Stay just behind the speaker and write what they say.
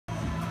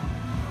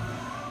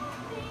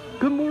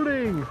Good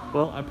morning!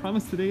 Well, I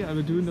promised today I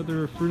would do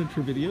another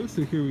furniture video,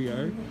 so here we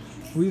are.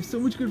 We have so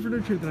much good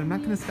furniture that I'm not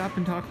going to stop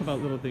and talk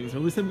about little things, or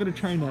at least I'm going to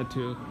try not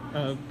to.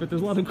 But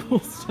there's a lot of cool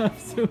stuff,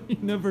 so you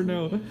never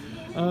know.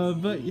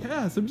 But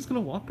yeah, so I'm just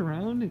going to walk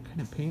around and kind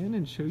of pan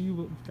and show you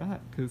what we've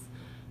got, because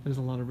there's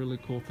a lot of really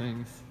cool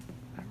things.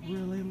 I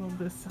really love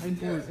this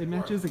sideboard. It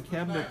matches a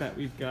cabinet that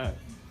we've got.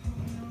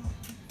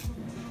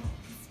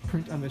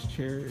 Print on this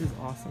chair is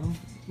awesome.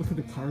 Look at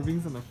the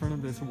carvings on the front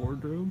of this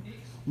wardrobe.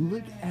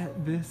 Look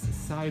at this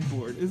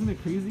sideboard. Isn't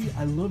it crazy?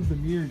 I love the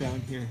mirror down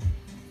here.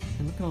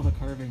 And look at all the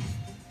carvings.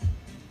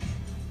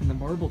 And the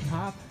marble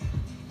top.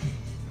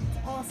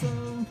 It's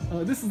awesome.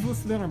 This is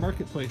listed on our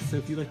marketplace, so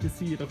if you'd like to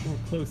see it up more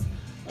close,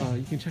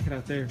 you can check it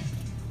out there.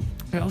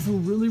 I also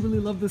really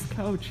love this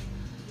couch.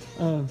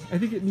 I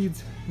think it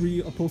needs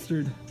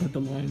reupholstered, but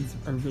the lines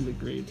are really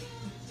great.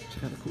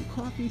 Check out a cool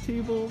coffee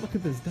table. Look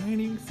at this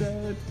dining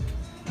set.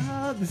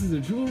 This is a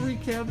jewelry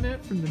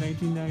cabinet from the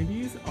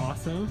 1990s.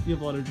 Awesome. You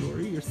have a lot of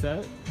jewelry. You're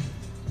set.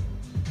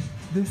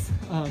 This,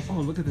 oh,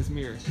 look at this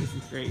mirror. This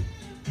is great.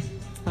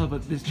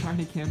 But this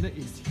china cabinet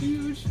is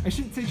huge. I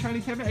shouldn't say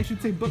china cabinet. I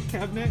should say book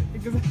cabinet,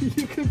 because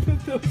you can put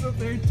those up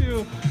there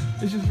too.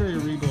 It's just very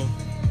regal.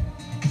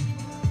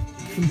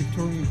 Some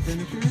Victorian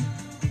furniture.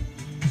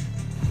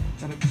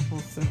 Got a couple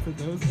sets of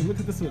those. And look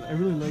at this one. I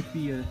really like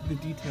the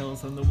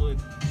details on the wood.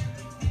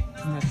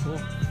 Isn't that cool?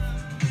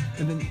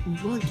 And then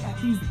look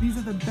at these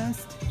are the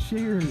best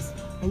chairs.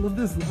 I love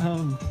this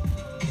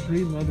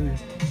green leather.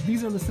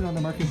 These are listed on the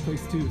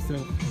marketplace too, so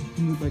if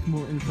you need like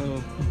more info,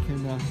 you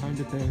can find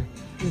it there.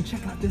 And then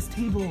check out this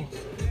table.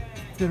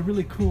 It's got a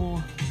really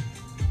cool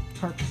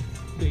tarp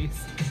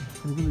base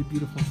and a really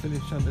beautiful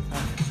finish on the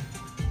top.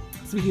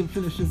 Speaking of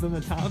finishes on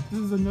the top, this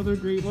is another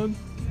great one.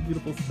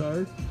 Beautiful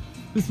star.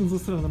 This one's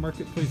listed on the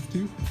marketplace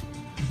too.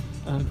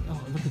 Oh,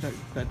 look at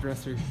that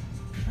dresser.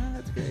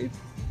 That's great.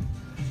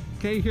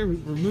 Okay, here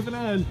we're moving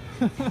on.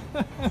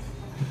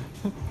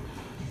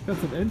 Got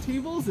some end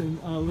tables and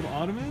little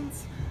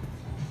ottomans.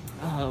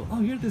 Oh,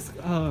 here's this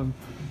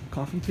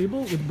coffee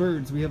table with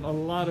birds. We have a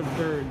lot of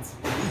birds.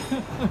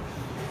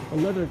 A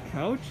leather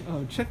couch.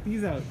 Oh, check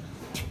these out.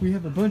 We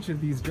have a bunch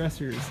of these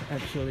dressers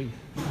actually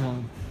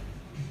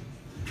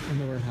in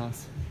the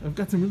warehouse. I've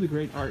got some really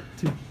great art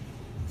too.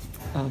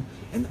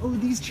 And oh,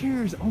 these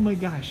chairs! Oh my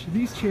gosh,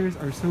 these chairs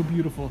are so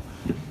beautiful.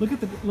 Look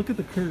at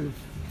the curve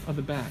of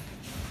the back.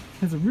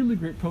 Has a really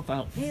great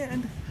profile,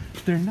 and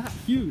they're not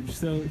huge,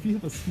 so if you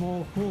have a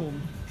small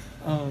home,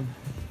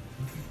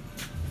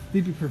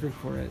 they'd be perfect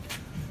for it.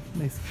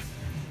 Nice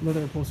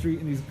leather upholstery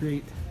and these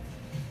great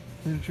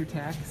furniture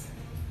tacks.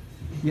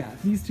 Yeah,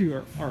 these two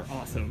are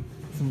awesome.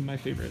 Some of my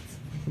favorites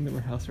from the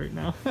warehouse right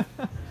now.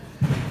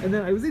 And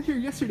then I was in here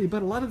yesterday,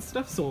 but a lot of the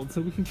stuff sold, so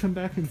we can come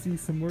back and see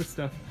some more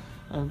stuff.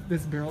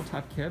 This barrel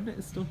top cabinet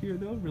is still here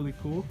though, really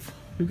cool.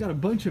 We've got a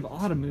bunch of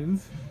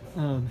ottomans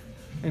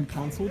and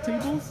console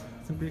tables.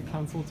 Some great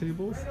console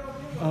tables.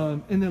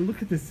 And then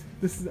look at this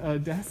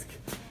desk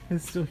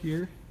is still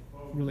here.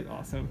 Really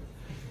awesome.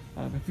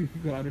 If you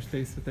could go outer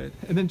space with it.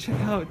 And then check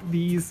out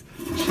these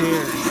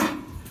chairs.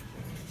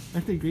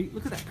 Aren't they great?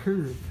 Look at that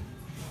curve.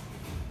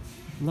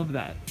 Love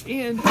that.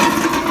 And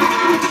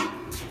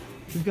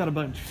we've got a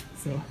bunch,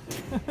 so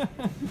you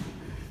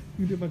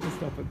can do a bunch of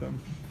stuff with them.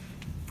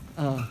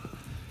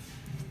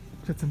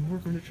 Got some more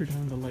furniture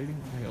down the lighting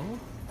aisle.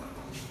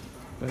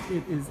 But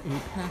it is a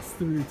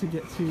pass-through to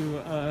get to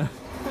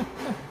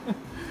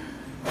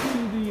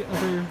the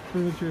other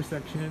furniture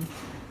section.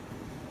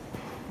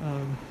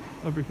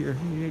 Over here.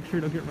 Let me make sure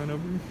I don't get run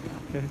over.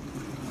 Okay.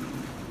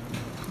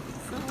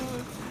 So,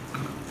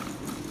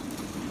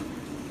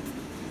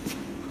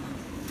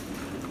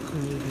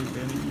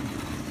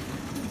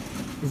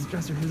 this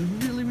dresser has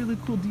really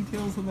cool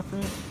details on the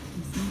front. You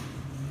see?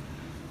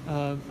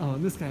 Oh,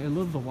 and this guy, I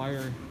love the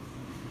wire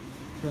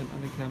front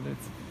on the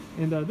cabinets.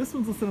 And this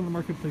one's listed on the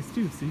marketplace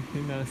too, so you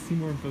can see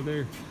more info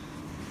there.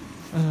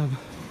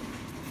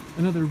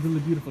 Another really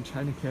beautiful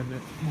china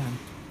cabinet. Man,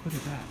 look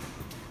at that.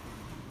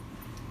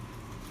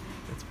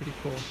 That's pretty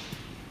cool.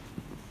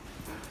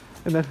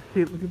 And then,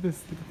 hey, look at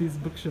this. Look at these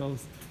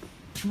bookshelves.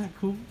 Isn't that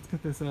cool? It's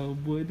got this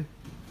wood,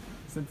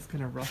 so it's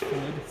kind of rough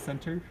wood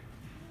center.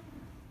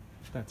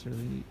 That's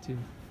really neat too.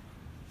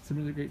 Some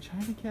really great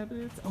china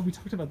cabinets. Oh, we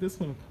talked about this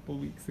one a couple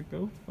weeks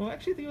ago. Oh,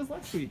 actually, I think it was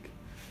last week.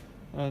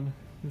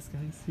 This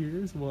guy's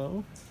here as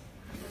well.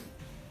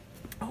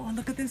 Oh, and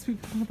look at this, we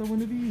got another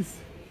one of these.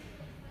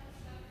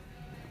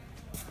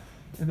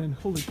 And then,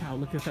 holy cow,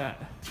 look at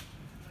that.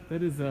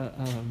 That is a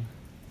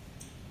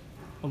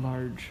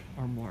large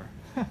armoire.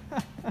 Got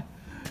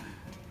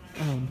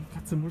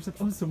some more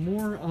stuff. Oh, some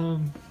more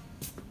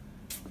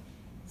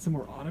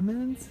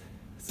ottomans.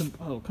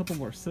 A couple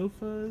more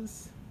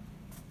sofas.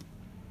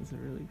 These are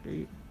really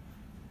great.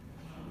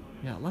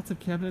 Yeah, lots of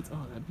cabinets.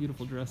 Oh, that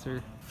beautiful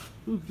dresser.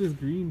 Look at this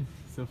green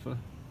sofa.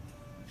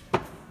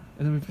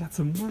 And then we've got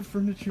some more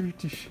furniture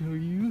to show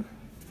you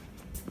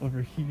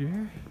over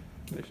here.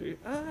 Let me show you.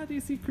 Do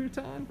you see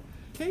Crouton?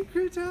 Hey,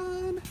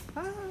 Crouton!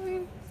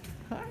 Hi!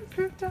 Hi,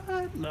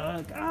 crouton!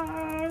 Look!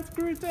 Ah, it's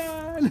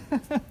crouton!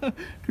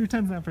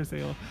 Crouton's not for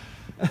sale.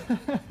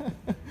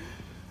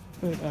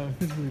 But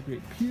this is really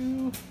great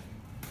pew.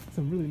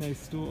 Some really nice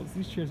stools.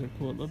 These chairs are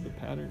cool. I love the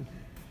pattern.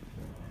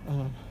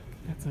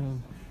 Got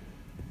some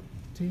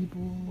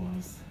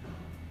tables.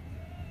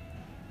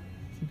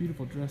 Some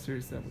beautiful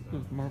dressers that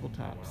with marble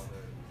tops.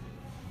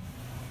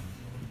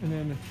 And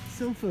then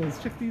sofas.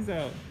 Check these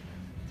out.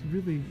 It's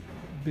really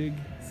big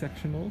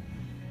sectional.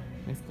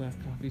 Nice glass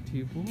coffee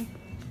table.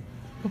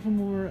 A couple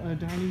more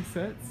dining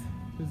sets.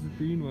 This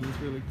green one is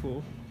really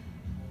cool.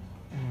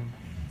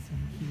 Some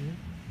here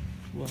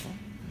as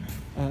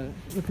well.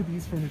 Look at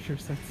these furniture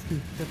sets too.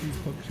 Got these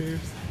book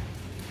chairs.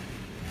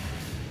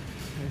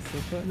 Nice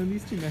sofa. And then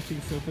these two matching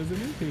sofas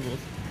and end tables.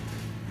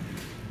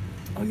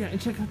 Oh yeah,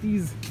 and check out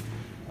these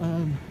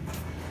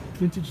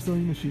vintage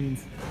sewing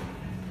machines.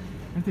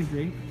 Aren't they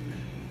great?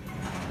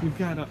 We've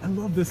got, I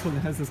love this one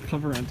that has this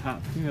cover on top.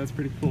 I think that's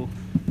pretty cool.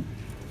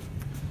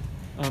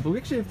 But we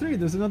actually have three.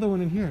 There's another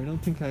one in here. I don't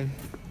think I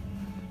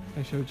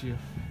showed you.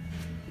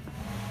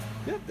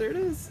 Yep, there it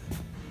is.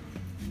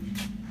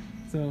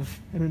 So,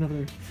 and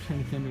another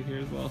China cabinet here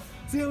as well.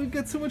 So yeah, we've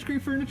got so much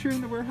great furniture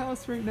in the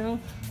warehouse right now.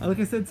 Like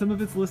I said, some of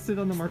it's listed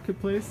on the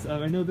marketplace.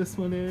 I know this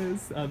one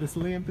is, this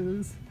lamp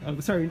is.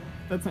 Sorry,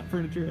 that's not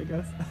furniture, I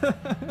guess.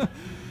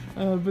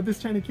 But this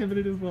China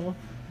cabinet as well.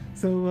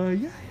 So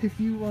yeah, if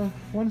you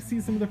want to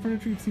see some of the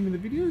furniture you've seen in the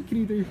video, you can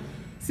either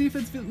see if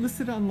it's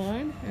listed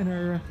online in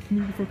our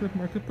community forklift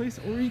marketplace,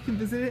 or you can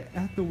visit it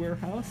at the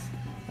warehouse.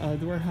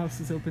 The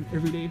warehouse is open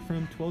every day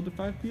from 12 to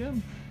 5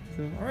 p.m.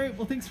 So, alright,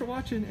 well thanks for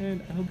watching,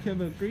 and I hope you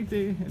have a great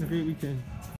day and a great weekend.